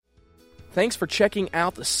Thanks for checking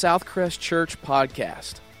out the Southcrest Church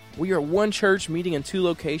podcast. We are one church meeting in 2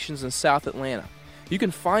 locations in South Atlanta. You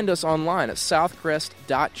can find us online at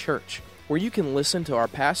southcrest.church, where you can listen to our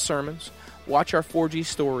past sermons, watch our 4G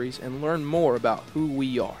stories, and learn more about who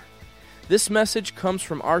we are. This message comes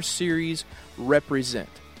from our series, Represent.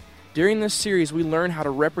 During this series, we learn how to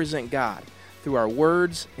represent God through our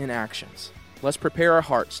words and actions. Let's prepare our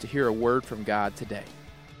hearts to hear a word from God today.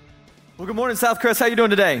 Well, good morning, Southcrest. How you doing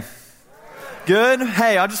today? Good.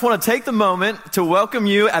 Hey, I just want to take the moment to welcome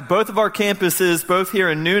you at both of our campuses, both here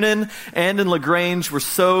in Newnan and in LaGrange. We're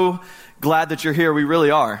so glad that you're here. We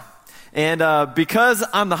really are. And because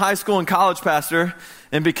I'm the high school and college pastor,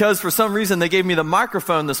 and because for some reason they gave me the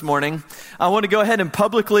microphone this morning, I want to go ahead and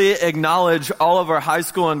publicly acknowledge all of our high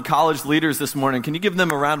school and college leaders this morning. Can you give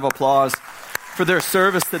them a round of applause for their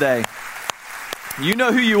service today? You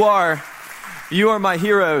know who you are. You are my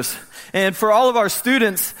heroes. And for all of our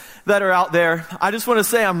students that are out there, I just want to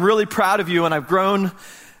say I'm really proud of you, and I've grown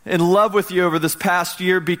in love with you over this past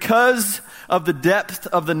year because of the depth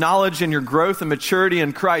of the knowledge and your growth and maturity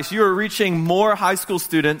in Christ. You are reaching more high school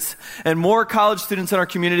students and more college students in our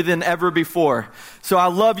community than ever before. So I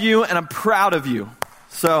love you, and I'm proud of you.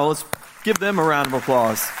 So let's give them a round of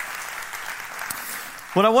applause.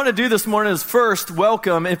 What I want to do this morning is first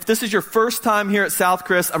welcome. If this is your first time here at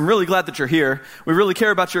Southcrest, I'm really glad that you're here. We really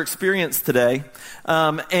care about your experience today.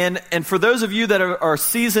 And for those of you that are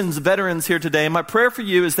seasoned veterans here today, my prayer for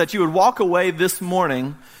you is that you would walk away this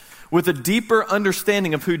morning with a deeper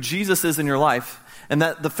understanding of who Jesus is in your life, and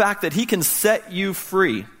that the fact that he can set you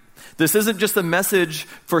free. This isn't just a message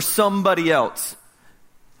for somebody else.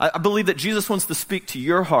 I believe that Jesus wants to speak to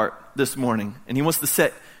your heart this morning, and he wants to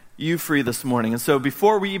set you free this morning. And so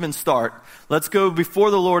before we even start, let's go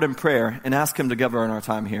before the Lord in prayer and ask him to govern our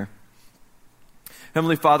time here.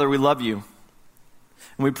 Heavenly Father, we love you,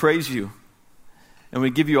 and we praise you, and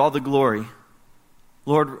we give you all the glory.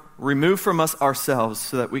 Lord, remove from us ourselves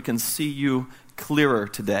so that we can see you clearer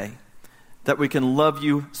today, that we can love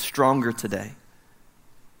you stronger today,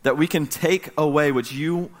 that we can take away what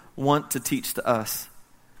you want to teach to us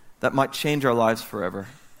that might change our lives forever.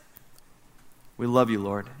 We love you,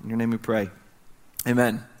 Lord. In your name we pray.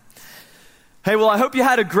 Amen. Hey, well, I hope you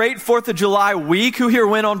had a great 4th of July week. Who here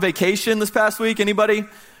went on vacation this past week? Anybody?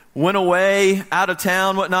 Went away, out of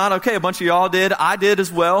town, whatnot? Okay, a bunch of y'all did. I did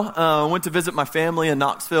as well. Went to visit my family in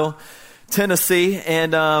Knoxville, Tennessee.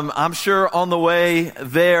 And I'm sure on the way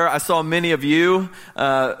there, I saw many of you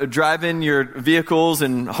driving your vehicles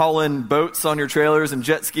and hauling boats on your trailers and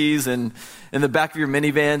jet skis. And in the back of your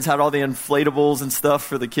minivans, had all the inflatables and stuff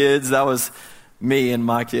for the kids. That was me and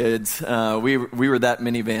my kids. We were that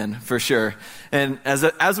minivan for sure. And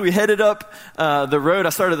as we headed up the road, I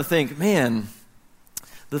started to think, man,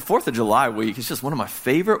 the 4th of July week is just one of my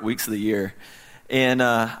favorite weeks of the year. And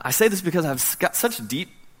I say this because I've got such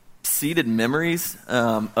deep-seated memories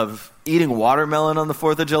of eating watermelon on the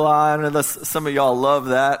 4th of July. I know some of y'all love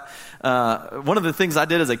that. One of the things I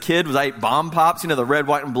did as a kid was I ate bomb pops, the red,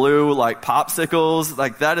 white, and blue, like popsicles.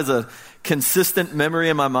 Like that is a consistent memory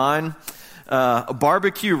in my mind.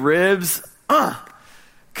 Barbecue ribs.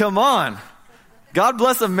 Come on. God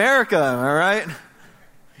bless America, all right?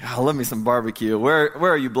 Oh, love me some barbecue. Where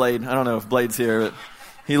are you, Blade? I don't know if Blade's here, but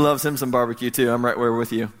he loves him some barbecue too. I'm right where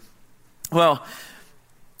with you. Well,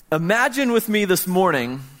 imagine with me this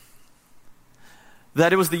morning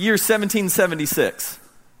that it was the year 1776,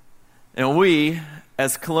 and we,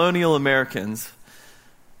 as colonial Americans,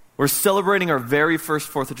 were celebrating our very first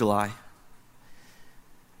 4th of July.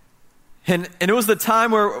 And it was the time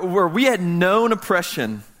where we had known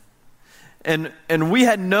oppression, and we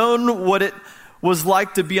had known what it was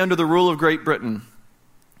like to be under the rule of Great Britain.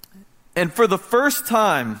 And for the first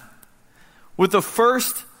time, with the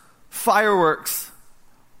first fireworks,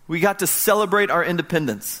 we got to celebrate our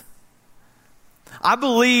independence. I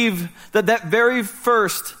believe that very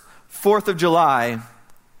first 4th of July,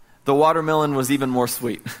 the watermelon was even more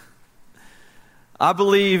sweet. I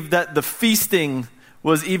believe that the feasting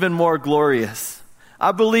was even more glorious.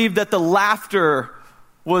 I believe that the laughter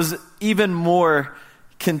was even more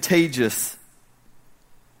contagious.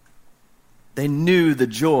 They knew the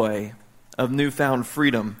joy of newfound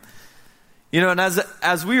freedom. And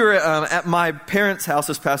as we were at my parents' house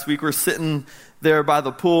this past week, we were sitting there by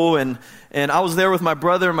the pool, and I was there with my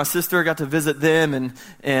brother and my sister. I got to visit them,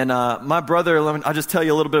 and my brother, I'll just tell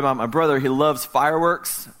you a little bit about my brother. He loves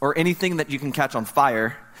fireworks or anything that you can catch on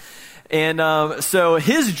fire. And so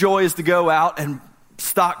his joy is to go out and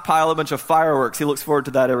stockpile a bunch of fireworks. He looks forward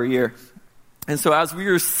to that every year. And so as we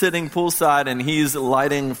were sitting poolside and he's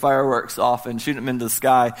lighting fireworks off and shooting them into the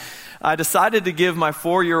sky, I decided to give my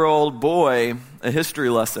 4-year-old boy a history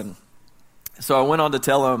lesson. So I went on to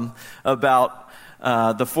tell him about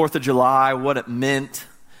the 4th of July, what it meant,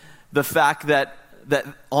 the fact that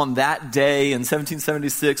on that day in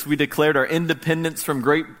 1776, we declared our independence from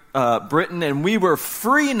Great Britain, and we were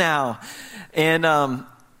free now. And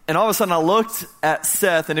all of a sudden, I looked at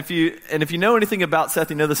Seth, and if you know anything about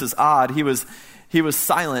Seth, you know this is odd. He was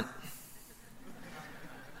silent.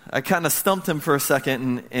 I kind of stumped him for a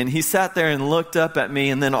second, and he sat there and looked up at me,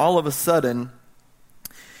 and then all of a sudden,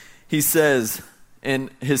 he says in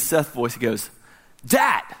his Seth voice, he goes,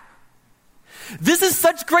 "Dad, this is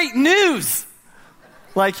such great news."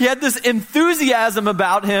 Like, he had this enthusiasm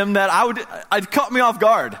about him that I'd caught me off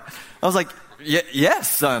guard. I was like,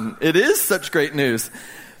 yes, son, it is such great news.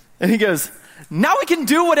 And he goes, "Now we can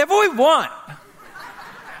do whatever we want."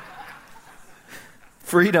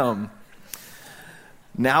 Freedom.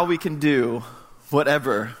 Now we can do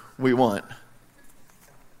whatever we want.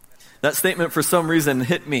 That statement, for some reason,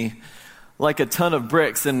 hit me like a ton of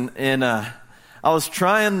bricks. And I was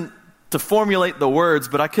trying to formulate the words,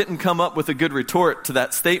 but I couldn't come up with a good retort to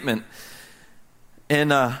that statement.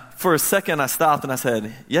 And for a second, I stopped and I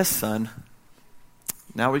said, "Yes, son.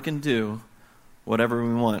 Now we can do whatever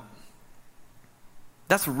we want."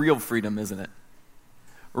 That's real freedom, isn't it?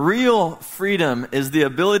 Real freedom is the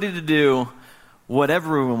ability to do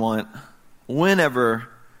whatever we want, whenever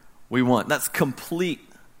we want. That's complete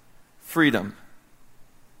freedom.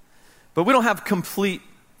 But we don't have complete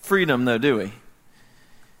freedom, though, do we?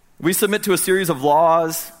 We submit to a series of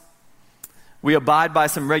laws. We abide by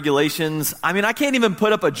some regulations. I mean, I can't even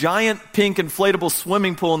put up a giant pink inflatable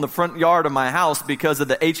swimming pool in the front yard of my house because of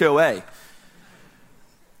the HOA.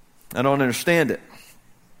 I don't understand it.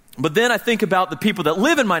 But then I think about the people that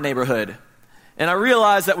live in my neighborhood, and I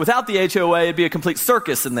realize that without the HOA, it'd be a complete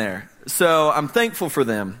circus in there. So I'm thankful for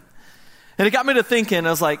them. And it got me to thinking, I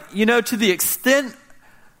was like, to the extent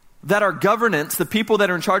that our governance, the people that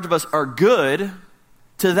are in charge of us, are good,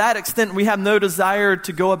 to that extent, we have no desire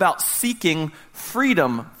to go about seeking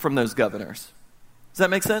freedom from those governors. Does that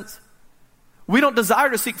make sense? We don't desire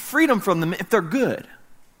to seek freedom from them if they're good.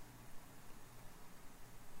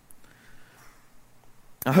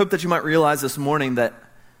 I hope that you might realize this morning that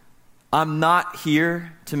I'm not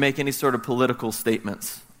here to make any sort of political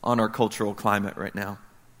statements on our cultural climate right now.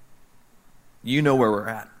 You know where we're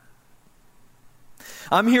at.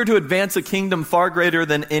 I'm here to advance a kingdom far greater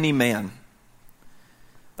than any man.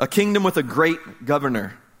 A kingdom with a great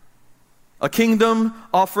governor. A kingdom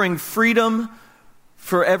offering freedom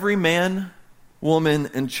for every man,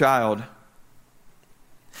 woman, and child.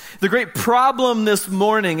 The great problem this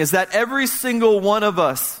morning is that every single one of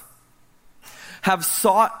us have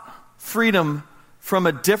sought freedom from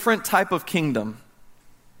a different type of kingdom.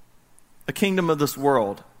 A kingdom of this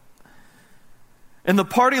world. And the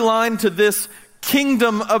party line to this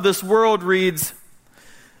kingdom of this world reads,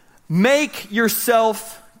 "Make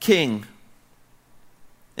yourself king."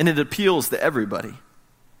 And it appeals to everybody.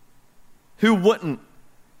 Who wouldn't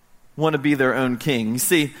want to be their own king? You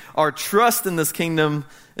see, our trust in this kingdom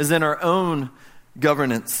is in our own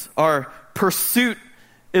governance. Our pursuit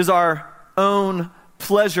is our own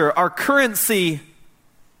pleasure. Our currency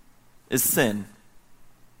is sin.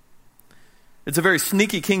 It's a very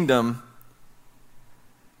sneaky kingdom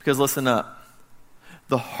because, listen up,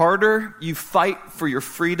 the harder you fight for your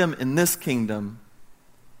freedom in this kingdom,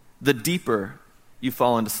 the deeper you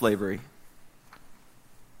fall into slavery.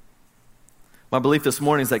 My belief this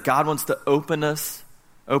morning is that God wants to open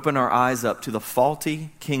our eyes up to the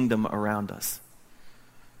faulty kingdom around us.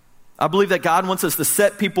 I believe that God wants us to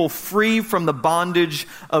set people free from the bondage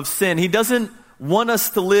of sin. He doesn't want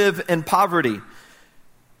us to live in poverty.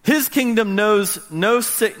 His kingdom knows no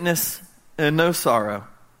sickness and no sorrow.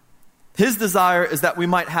 His desire is that we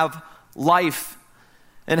might have life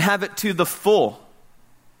and have it to the full.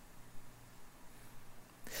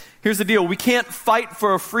 Here's the deal. We can't fight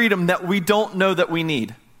for a freedom that we don't know that we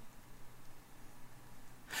need.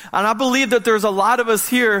 And I believe that there's a lot of us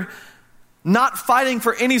here not fighting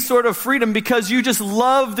for any sort of freedom because you just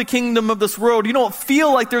love the kingdom of this world. You don't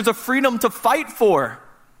feel like there's a freedom to fight for.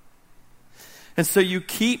 And so you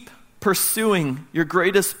keep pursuing your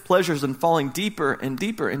greatest pleasures and falling deeper and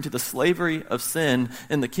deeper into the slavery of sin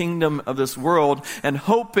in the kingdom of this world, and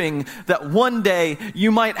hoping that one day you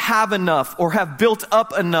might have enough or have built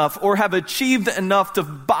up enough or have achieved enough to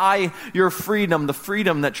buy your freedom, the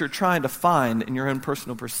freedom that you're trying to find in your own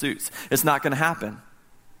personal pursuits. It's not going to happen.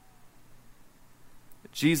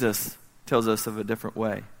 Jesus tells us of a different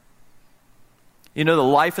way. You know, the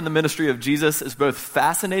life and the ministry of Jesus is both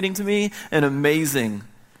fascinating to me and amazing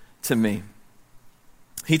to me.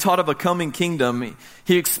 He taught of a coming kingdom.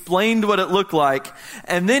 He explained what it looked like.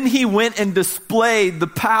 And then he went and displayed the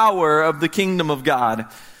power of the kingdom of God.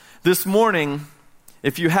 This morning,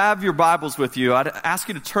 if you have your Bibles with you, I'd ask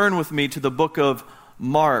you to turn with me to the book of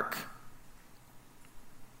Mark,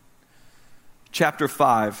 chapter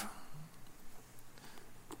 5.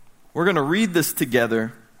 We're going to read this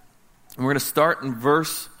together. And we're going to start in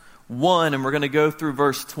verse 1 and we're going to go through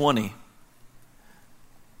verse 20.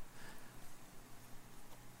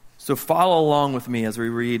 So follow along with me as we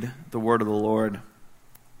read the word of the Lord.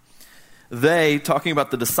 They, talking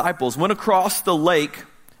about the disciples, went across the lake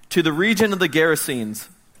to the region of the Gerasenes.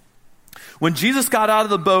 When Jesus got out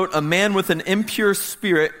of the boat, a man with an impure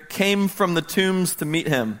spirit came from the tombs to meet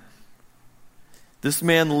him. This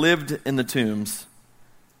man lived in the tombs,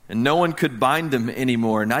 and no one could bind him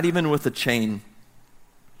anymore, not even with a chain,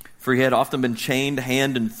 for he had often been chained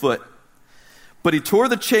hand and foot. But he tore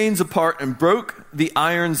the chains apart and broke the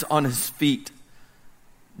irons on his feet.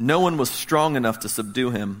 No one was strong enough to subdue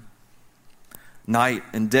him. Night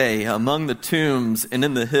and day, among the tombs and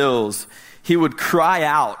in the hills, he would cry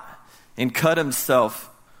out and cut himself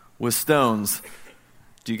with stones.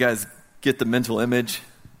 Do you guys get the mental image?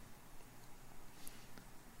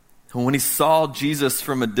 And when he saw Jesus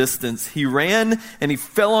from a distance, he ran and he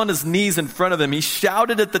fell on his knees in front of him. He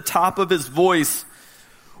shouted at the top of his voice,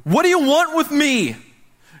 "What do you want with me?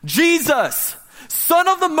 Jesus, Son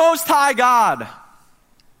of the Most High God.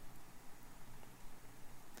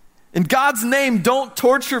 In God's name, don't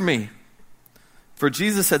torture me." For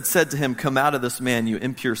Jesus had said to him, "Come out of this man, you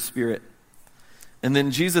impure spirit." And then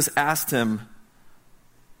Jesus asked him,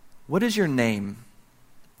 "What is your name?"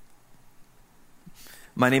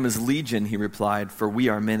 "My name is Legion," he replied, "for we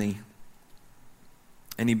are many."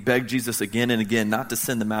 And he begged Jesus again and again not to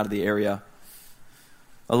send them out of the area.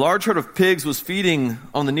 A large herd of pigs was feeding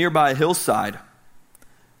on the nearby hillside.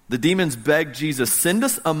 The demons begged Jesus, "Send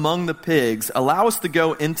us among the pigs, allow us to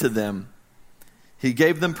go into them." He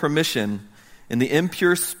gave them permission, and the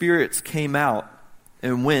impure spirits came out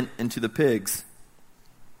and went into the pigs.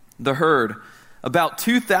 The herd, about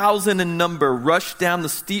 2,000 in number, rushed down the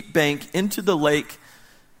steep bank into the lake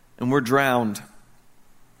and were drowned.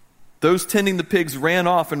 Those tending the pigs ran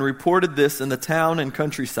off and reported this in the town and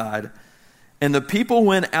countryside. And the people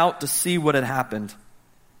went out to see what had happened.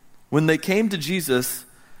 When they came to Jesus,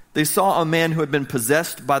 they saw a man who had been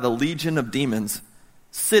possessed by the legion of demons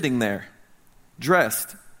sitting there,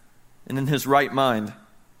 dressed and in his right mind.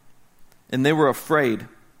 And they were afraid.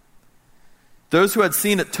 Those who had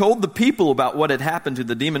seen it told the people about what had happened to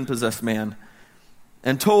the demon-possessed man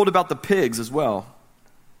and told about the pigs as well.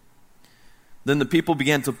 Then the people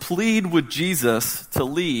began to plead with Jesus to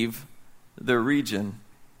leave their region.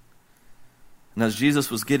 And as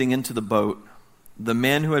Jesus was getting into the boat, the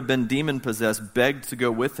man who had been demon-possessed begged to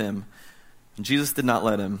go with him. And Jesus did not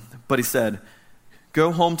let him, but he said,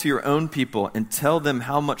 "Go home to your own people and tell them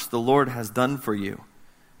how much the Lord has done for you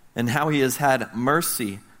and how he has had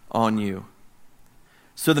mercy on you."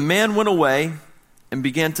 So the man went away and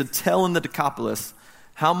began to tell in the Decapolis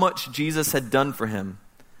how much Jesus had done for him.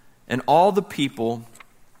 And all the people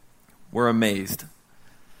were amazed.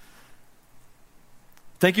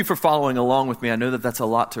 Thank you for following along with me. I know that that's a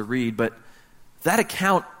lot to read, but that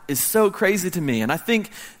account is so crazy to me. And I think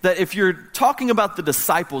that if you're talking about the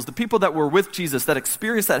disciples, the people that were with Jesus, that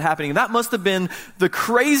experienced that happening, that must have been the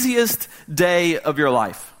craziest day of your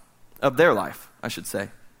life, of their life, I should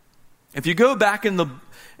say. If you go back in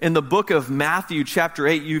the book of Matthew chapter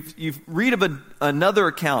 8, you read of another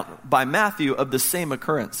account by Matthew of the same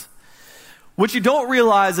occurrence. What you don't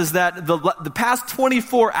realize is that the past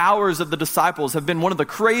 24 hours of the disciples have been one of the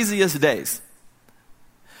craziest days.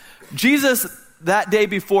 Jesus, that day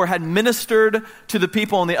before, had ministered to the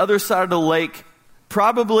people on the other side of the lake,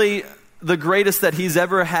 probably the greatest that he's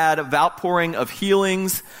ever had of outpouring of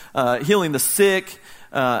healings, healing the sick,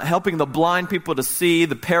 helping the blind people to see,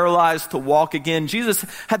 the paralyzed to walk again. Jesus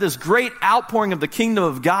had this great outpouring of the kingdom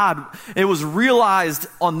of God. It was realized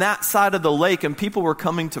on that side of the lake, and people were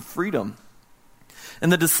coming to freedom.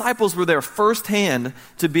 And the disciples were there firsthand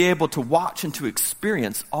to be able to watch and to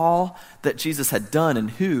experience all that Jesus had done and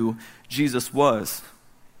who Jesus was.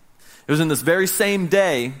 It was in this very same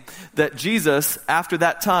day that Jesus, after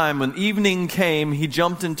that time, when evening came, he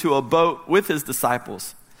jumped into a boat with his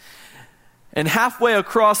disciples. And halfway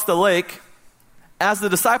across the lake, as the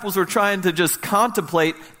disciples were trying to just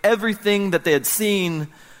contemplate everything that they had seen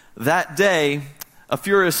that day, a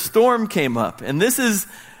furious storm came up. And this is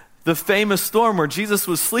the famous storm where Jesus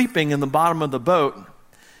was sleeping in the bottom of the boat.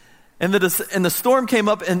 And the storm came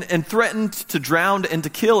up and threatened to drown and to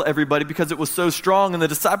kill everybody because it was so strong. And the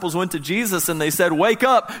disciples went to Jesus and they said, "Wake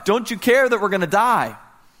up, don't you care that we're going to die?"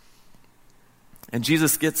 And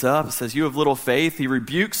Jesus gets up and says, "You have little faith." He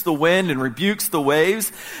rebukes the wind and rebukes the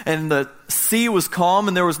waves, and the sea was calm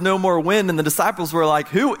and there was no more wind. And the disciples were like,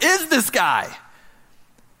 "Who is this guy?"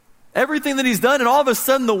 Everything that he's done, and all of a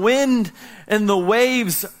sudden the wind and the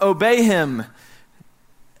waves obey him.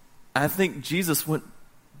 I think Jesus went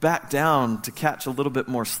back down to catch a little bit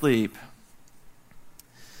more sleep.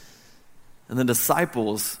 And the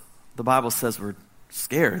disciples, the Bible says, were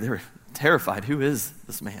scared. They were terrified. Who is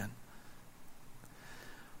this man?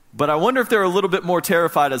 But I wonder if they were a little bit more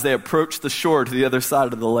terrified as they approached the shore to the other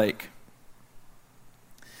side of the lake,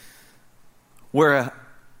 where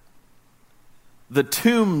the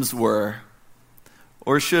tombs were,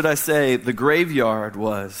 or should I say the graveyard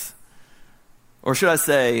was, or should I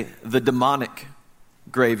say the demonic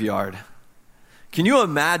graveyard. Can you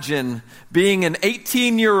imagine being an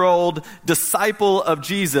 18-year-old disciple of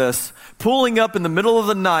Jesus pulling up in the middle of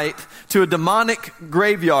the night to a demonic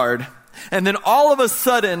graveyard, and then all of a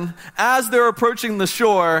sudden, as they're approaching the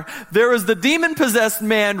shore, there is the demon-possessed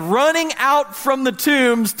man running out from the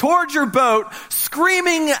tombs towards your boat,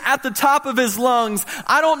 screaming at the top of his lungs,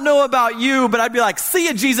 "I don't know about you, but I'd be like, 'See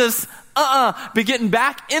ya, Jesus.' Be getting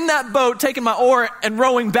back in that boat, taking my oar and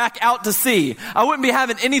rowing back out to sea. I wouldn't be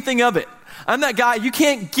having anything of it. I'm that guy, you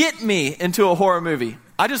can't get me into a horror movie.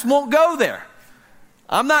 I just won't go there.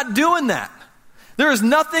 I'm not doing that." There is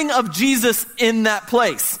nothing of Jesus in that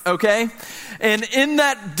place, okay? And in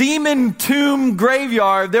that demon tomb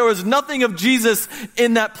graveyard, there was nothing of Jesus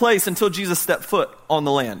in that place until Jesus stepped foot on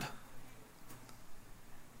the land.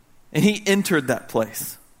 And he entered that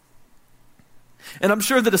place. And I'm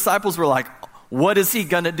sure the disciples were like, "What is he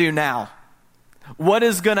going to do now? What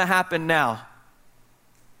is going to happen now?"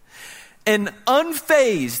 And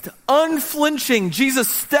unfazed, unflinching, Jesus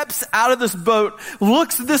steps out of this boat,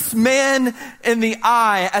 looks this man in the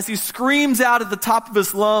eye as he screams out at the top of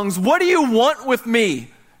his lungs, "What do you want with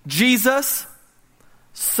me, Jesus,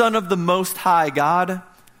 Son of the Most High God?"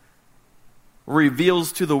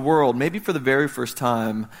 Reveals to the world, maybe for the very first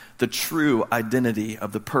time, the true identity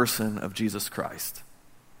of the person of Jesus Christ.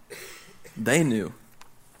 They knew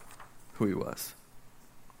who he was.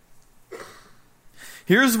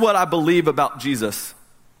 Here's what I believe about Jesus.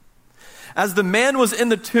 As the man was in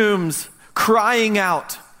the tombs crying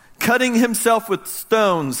out, cutting himself with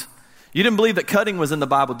stones, you didn't believe that cutting was in the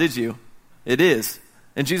Bible, did you? It is.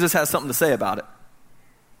 And Jesus has something to say about it.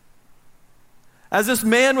 As this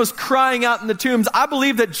man was crying out in the tombs, I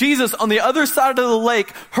believe that Jesus on the other side of the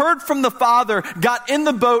lake heard from the Father, got in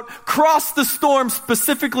the boat, crossed the storm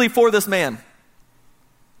specifically for this man.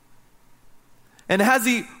 And as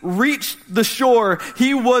he reached the shore,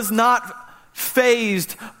 he was not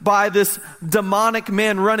fazed by this demonic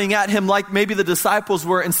man running at him like maybe the disciples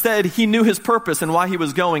were. Instead, he knew his purpose and why he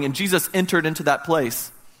was going, and Jesus entered into that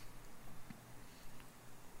place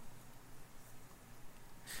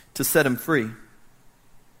to set him free.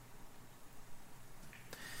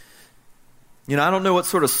 You know, I don't know what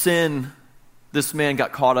sort of sin this man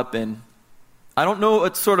got caught up in. I don't know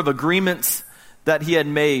what sort of agreements that he had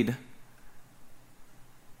made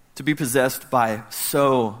to be possessed by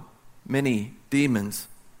so many demons.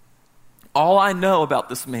 All I know about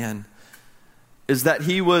this man is that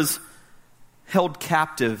he was held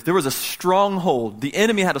captive. There was a stronghold. The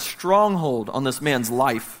enemy had a stronghold on this man's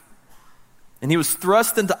life. And he was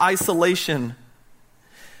thrust into isolation,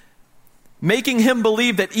 making him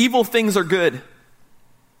believe that evil things are good,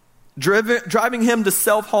 driving him to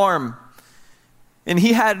self-harm. And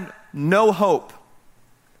he had no hope.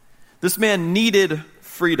 This man needed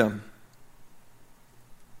freedom.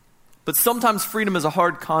 But sometimes freedom is a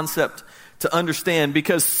hard concept to understand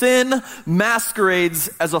because sin masquerades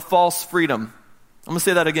as a false freedom. I'm going to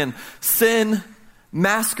say that again. Sin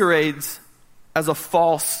masquerades as a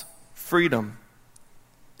false freedom.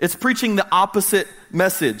 It's preaching the opposite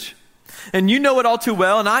message. And you know it all too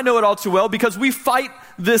well, and I know it all too well because we fight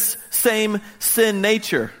this same sin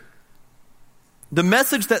nature. The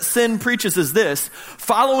message that sin preaches is this: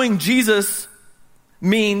 following Jesus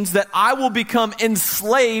means that I will become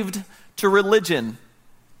enslaved to religion.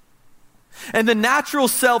 And the natural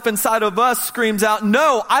self inside of us screams out,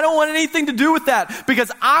 no, I don't want anything to do with that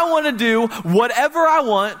because I want to do whatever I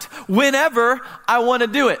want, whenever I want to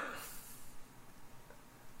do it.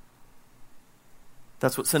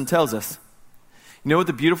 That's what sin tells us. You know what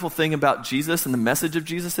the beautiful thing about Jesus and the message of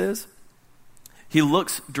Jesus is? He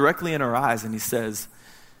looks directly in our eyes and he says,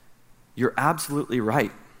 you're absolutely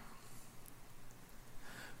right.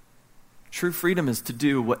 True freedom is to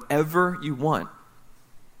do whatever you want,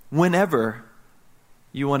 whenever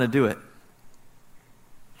you want to do it.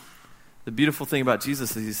 The beautiful thing about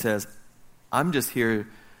Jesus is he says, I'm just here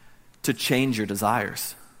to change your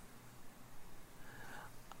desires.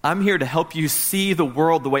 I'm here to help you see the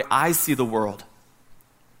world the way I see the world.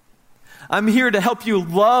 I'm here to help you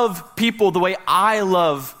love people the way I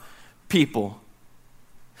love people.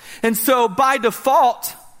 And so by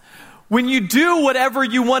default, when you do whatever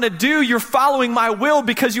you want to do, you're following my will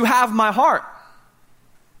because you have my heart.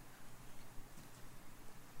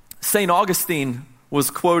 St. Augustine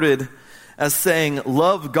was quoted as saying,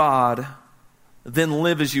 love God, then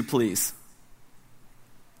live as you please.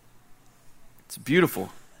 It's beautiful.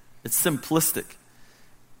 It's simplistic.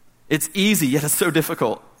 It's easy, yet it's so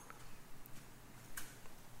difficult.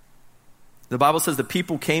 The Bible says the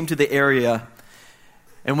people came to the area,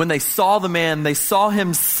 and when they saw the man, they saw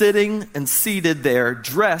him sitting and seated there,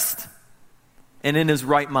 dressed and in his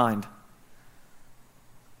right mind.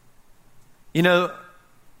 You know,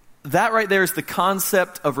 that right there is the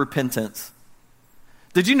concept of repentance.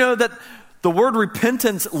 Did you know that the word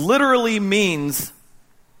repentance literally means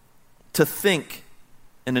to think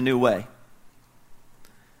in a new way?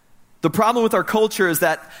 The problem with our culture is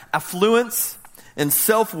that affluence and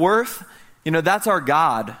self-worth, that's our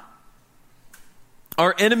God.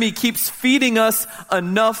 Our enemy keeps feeding us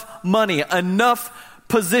enough money, enough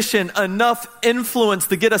position, enough influence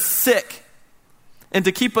to get us sick and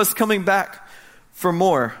to keep us coming back for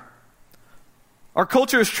more. Our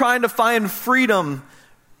culture is trying to find freedom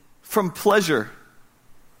from pleasure,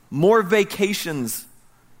 more vacations,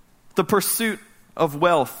 the pursuit of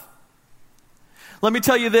wealth. Let me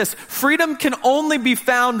tell you this, freedom can only be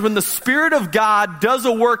found when the Spirit of God does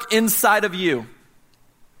a work inside of you.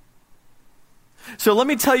 So let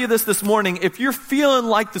me tell you this morning, if you're feeling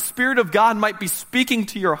like the Spirit of God might be speaking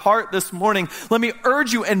to your heart this morning, let me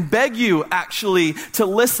urge you and beg you actually to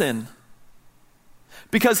listen.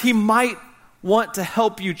 Because He might want to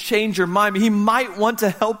help you change your mind. He might want to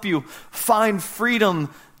help you find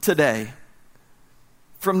freedom today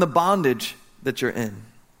from the bondage that you're in.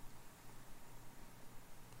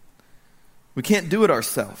 We can't do it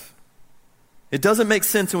ourselves. It doesn't make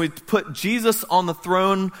sense when we put Jesus on the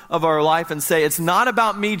throne of our life and say, it's not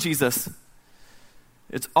about me, Jesus.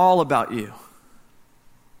 It's all about you.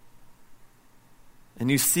 And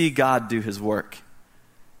you see God do His work,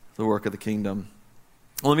 the work of the kingdom.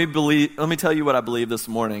 Let me tell you what I believe this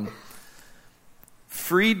morning.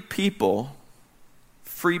 Freed people,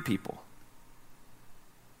 free people.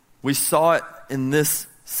 We saw it in this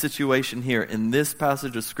situation here, in this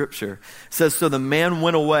passage of Scripture. It says, so the man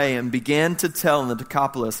went away and began to tell in the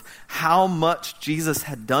Decapolis how much Jesus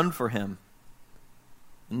had done for him.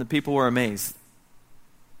 And the people were amazed.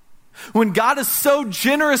 When God is so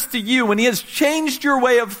generous to you, when He has changed your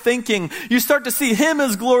way of thinking, you start to see Him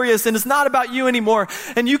as glorious and it's not about you anymore.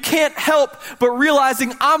 And you can't help but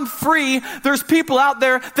realizing I'm free. There's people out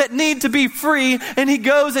there that need to be free. And He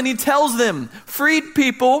goes and He tells them, freed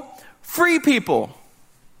people, free people.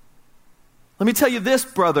 Let me tell you this,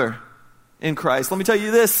 brother in Christ. Let me tell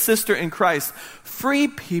you this, sister in Christ. Free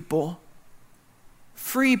people,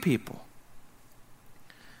 free people.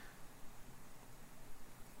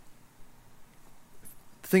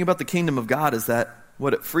 The thing about the kingdom of God is that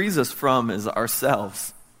what it frees us from is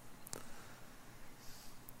ourselves.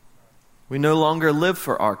 We no longer live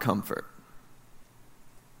for our comfort.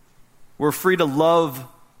 We're free to love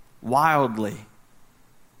wildly.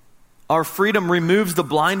 Our freedom removes the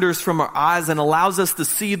blinders from our eyes and allows us to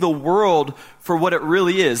see the world for what it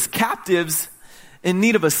really is. Captives in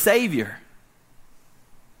need of a Savior.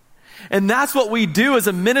 And that's what we do as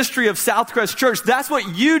a ministry of Southcrest Church. That's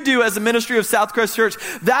what you do as a ministry of Southcrest Church.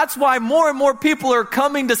 That's why more and more people are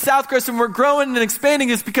coming to Southcrest and we're growing and expanding,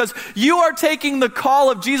 is because you are taking the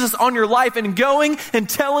call of Jesus on your life and going and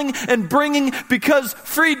telling and bringing, because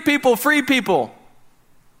freed people, free people.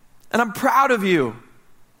 And I'm proud of you.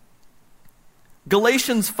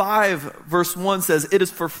 Galatians 5 verse 1 says, it is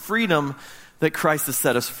for freedom that Christ has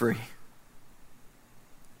set us free.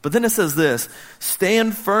 But then it says this,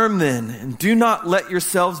 stand firm then, and do not let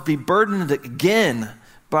yourselves be burdened again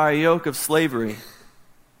by a yoke of slavery.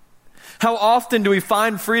 How often do we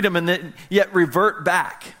find freedom and then yet revert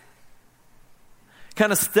back?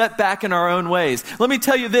 Kind of step back in our own ways. Let me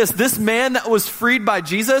tell you this man that was freed by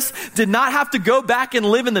Jesus did not have to go back and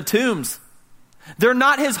live in the tombs. They're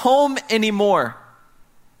not his home anymore.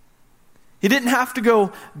 He didn't have to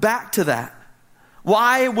go back to that.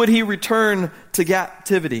 Why would he return to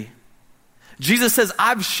captivity? Jesus says,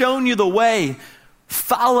 I've shown you the way.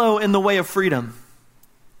 Follow in the way of freedom.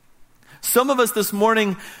 Some of us this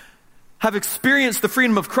morning have experienced the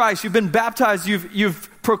freedom of Christ. You've been baptized. You've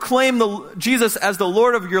proclaimed Jesus as the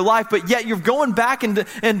Lord of your life, but yet you're going back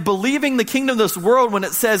and believing the kingdom of this world when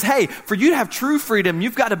it says, hey, for you to have true freedom,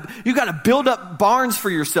 you've got to build up barns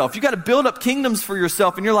for yourself. You've got to build up kingdoms for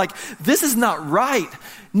yourself. And you're like, this is not right.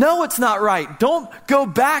 No, it's not right. Don't go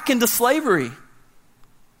back into slavery.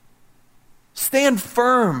 Stand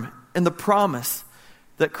firm in the promise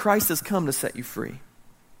that Christ has come to set you free.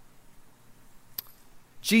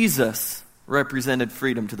 Jesus represented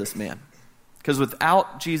freedom to this man. Because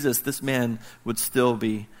without Jesus, this man would still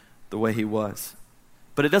be the way he was.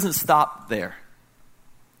 But it doesn't stop there.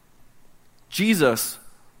 Jesus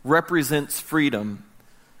represents freedom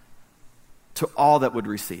to all that would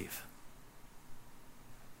receive.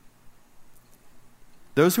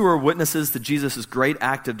 Those who were witnesses to Jesus' great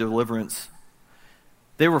act of deliverance,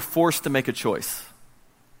 they were forced to make a choice.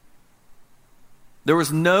 There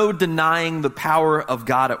was no denying the power of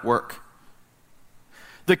God at work.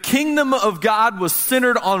 The kingdom of God was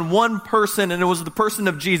centered on one person, and it was the person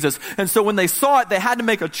of Jesus. And so when they saw it, they had to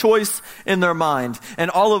make a choice in their mind.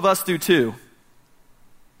 And all of us do too.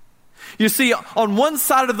 You see, on one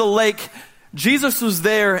side of the lake, Jesus was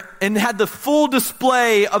there and had the full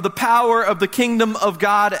display of the power of the kingdom of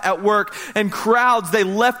God at work. And crowds, they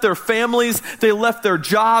left their families, they left their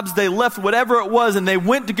jobs, they left whatever it was, and they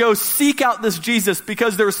went to go seek out this Jesus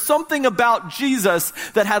because there was something about Jesus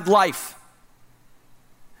that had life.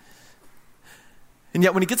 And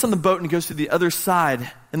yet when he gets on the boat and he goes to the other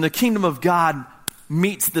side, and the kingdom of God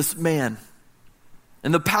meets this man,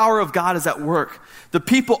 and the power of God is at work, the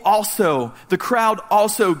crowd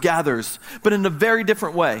also gathers, but in a very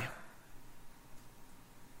different way.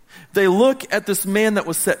 They look at this man that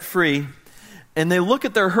was set free, and they look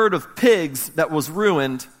at their herd of pigs that was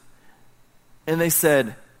ruined, and they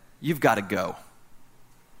said, "You've got to go.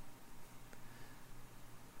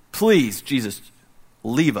 Please, Jesus,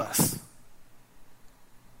 leave us."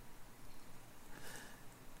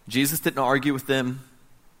 Jesus didn't argue with them.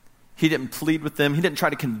 He didn't plead with them. He didn't try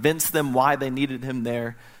to convince them why they needed him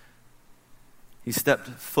there. He stepped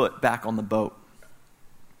foot back on the boat.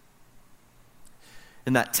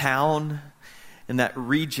 And that town and that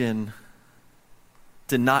region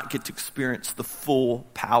did not get to experience the full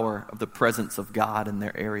power of the presence of God in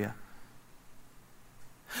their area.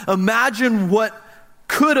 Imagine what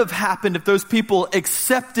could have happened if those people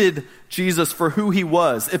accepted Jesus for who he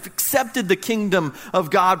was, if accepted the kingdom of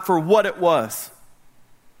God for what it was.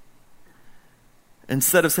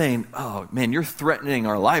 Instead of saying, "Oh man, you're threatening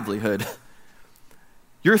our livelihood.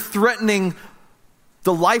 You're threatening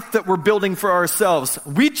the life that we're building for ourselves.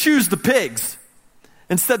 We choose the pigs."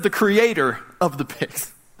 Instead, the creator of the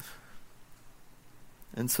pigs.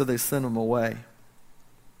 And so they sent him away.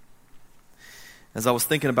 As I was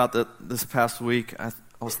thinking about this past week, I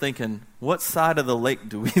was thinking, what side of the lake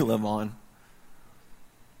do we live on?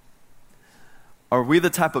 Are we the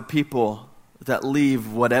type of people that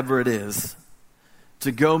leave whatever it is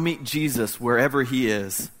to go meet Jesus wherever he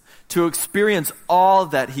is, to experience all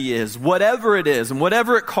that he is, whatever it is, and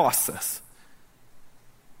whatever it costs us,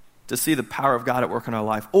 to see the power of God at work in our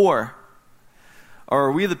life? Or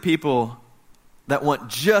are we the people that want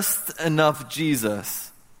just enough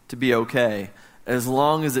Jesus to be okay, as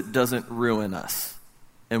long as it doesn't ruin us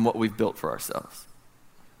and what we've built for ourselves?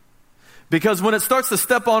 Because when it starts to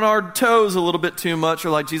step on our toes a little bit too much, we're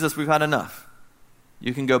like, "Jesus, we've had enough.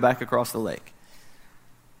 You can go back across the lake."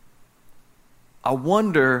 I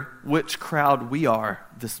wonder which crowd we are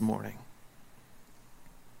this morning.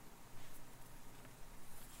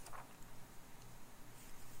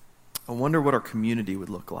 I wonder what our community would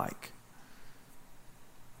look like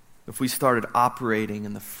if we started operating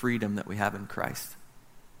in the freedom that we have in Christ.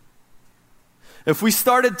 If we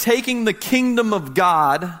started taking the kingdom of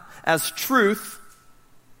God as truth,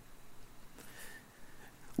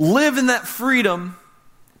 live in that freedom,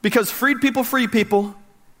 because freed people free people.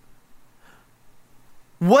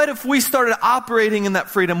 What if we started operating in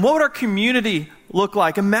that freedom? What would our community look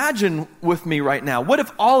like? Imagine with me right now. What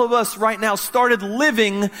if all of us right now started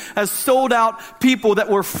living as sold out people that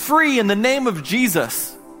were free in the name of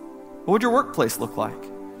Jesus? What would your workplace look like?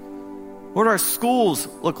 What would our schools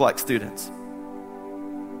look like, students?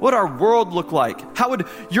 What would our world look like? How would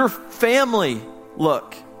your family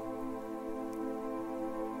look?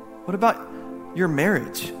 What about your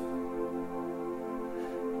marriage?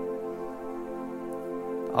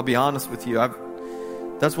 I'll be honest with you.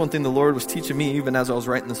 That's one thing the Lord was teaching me even as I was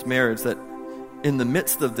writing this marriage, that in the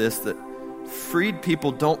midst of this, that freed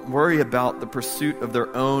people don't worry about the pursuit of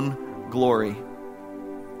their own glory.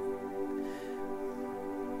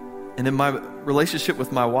 And in my relationship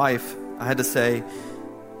with my wife, I had to say,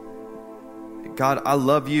 God, I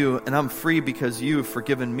love you and I'm free because you have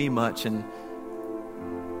forgiven me much, and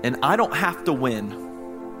I don't have to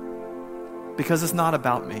win because it's not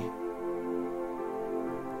about me.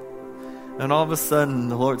 And all of a sudden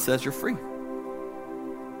the Lord says, you're free.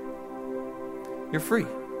 You're free.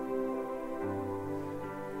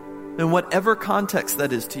 In whatever context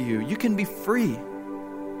that is to you, you can be free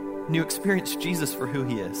and you experience Jesus for who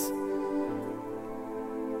he is.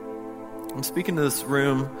 I'm speaking to this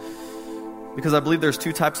room because I believe there's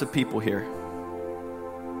two types of people here.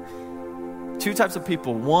 Two types of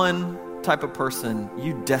people. One type of person,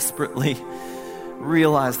 you desperately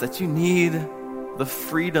realize that you need the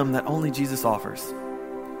freedom that only Jesus offers.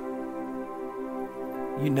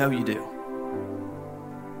 You know you do.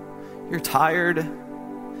 You're tired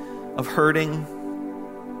of hurting.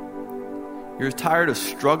 You're tired of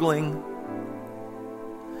struggling.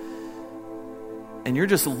 And you're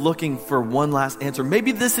just looking for one last answer.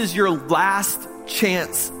 Maybe this is your last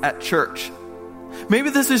chance at church.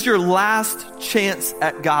 Maybe this is your last chance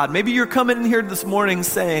at God. Maybe you're coming in here this morning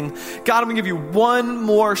saying, God, I'm going to give you one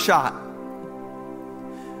more shot.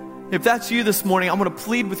 If that's you this morning, I'm going to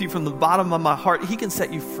plead with you from the bottom of my heart. He can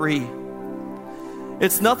set you free.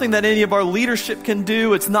 It's nothing that any of our leadership can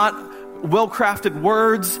do. It's not well-crafted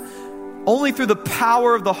words. Only through the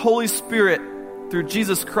power of the Holy Spirit, through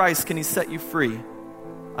Jesus Christ, can he set you free.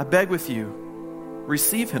 I beg with you,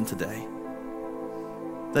 receive him today,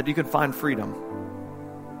 that you can find freedom.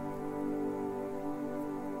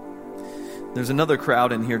 There's another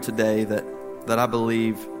crowd in here today that I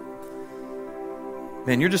believe,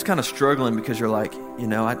 man, you're just kind of struggling because you're like, you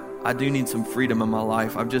know, I do need some freedom in my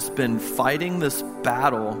life. I've just been fighting this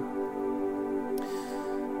battle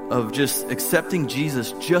of just accepting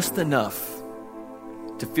Jesus just enough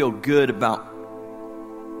to feel good about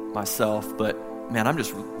myself, but man, I'm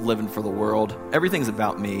just living for the world. Everything's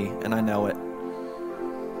about me, and I know it.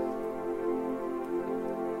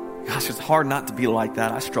 Gosh, it's hard not to be like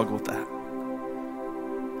that. I struggle with that.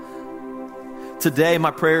 Today,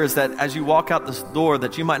 my prayer is that as you walk out this door,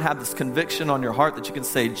 that you might have this conviction on your heart that you can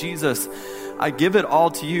say, Jesus, I give it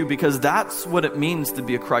all to you, because that's what it means to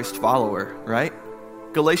be a Christ follower, right?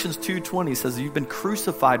 Galatians 2:20 says you've been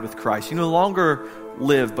crucified with Christ. You no longer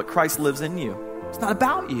live, but Christ lives in you. It's not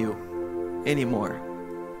about you anymore.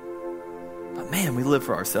 But man, we live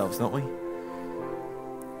for ourselves, don't we?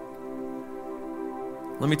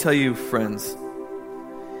 Let me tell you, friends,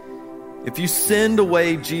 if you send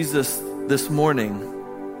away Jesus this morning,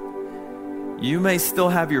 you may still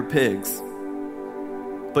have your pigs,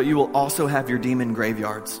 but you will also have your demon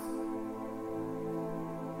graveyards.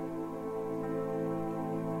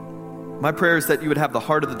 My prayer is that you would have the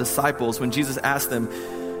heart of the disciples when Jesus asked them,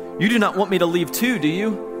 you do not want me to leave too, do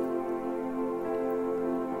you?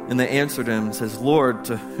 And they answered him and says, Lord,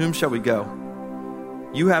 to whom shall we go?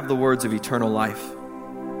 You have the words of eternal life.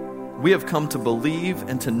 We have come to believe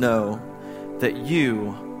and to know that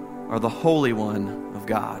you are the Holy One of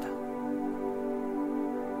God.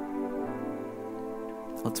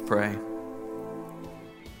 Let's pray.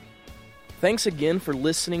 Thanks again for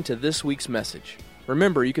listening to this week's message.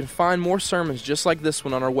 Remember, you can find more sermons just like this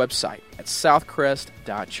one on our website at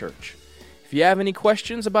southcrest.church. If you have any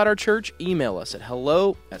questions about our church, email us at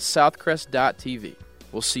hello@southcrest.tv.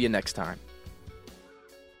 We'll see you next time.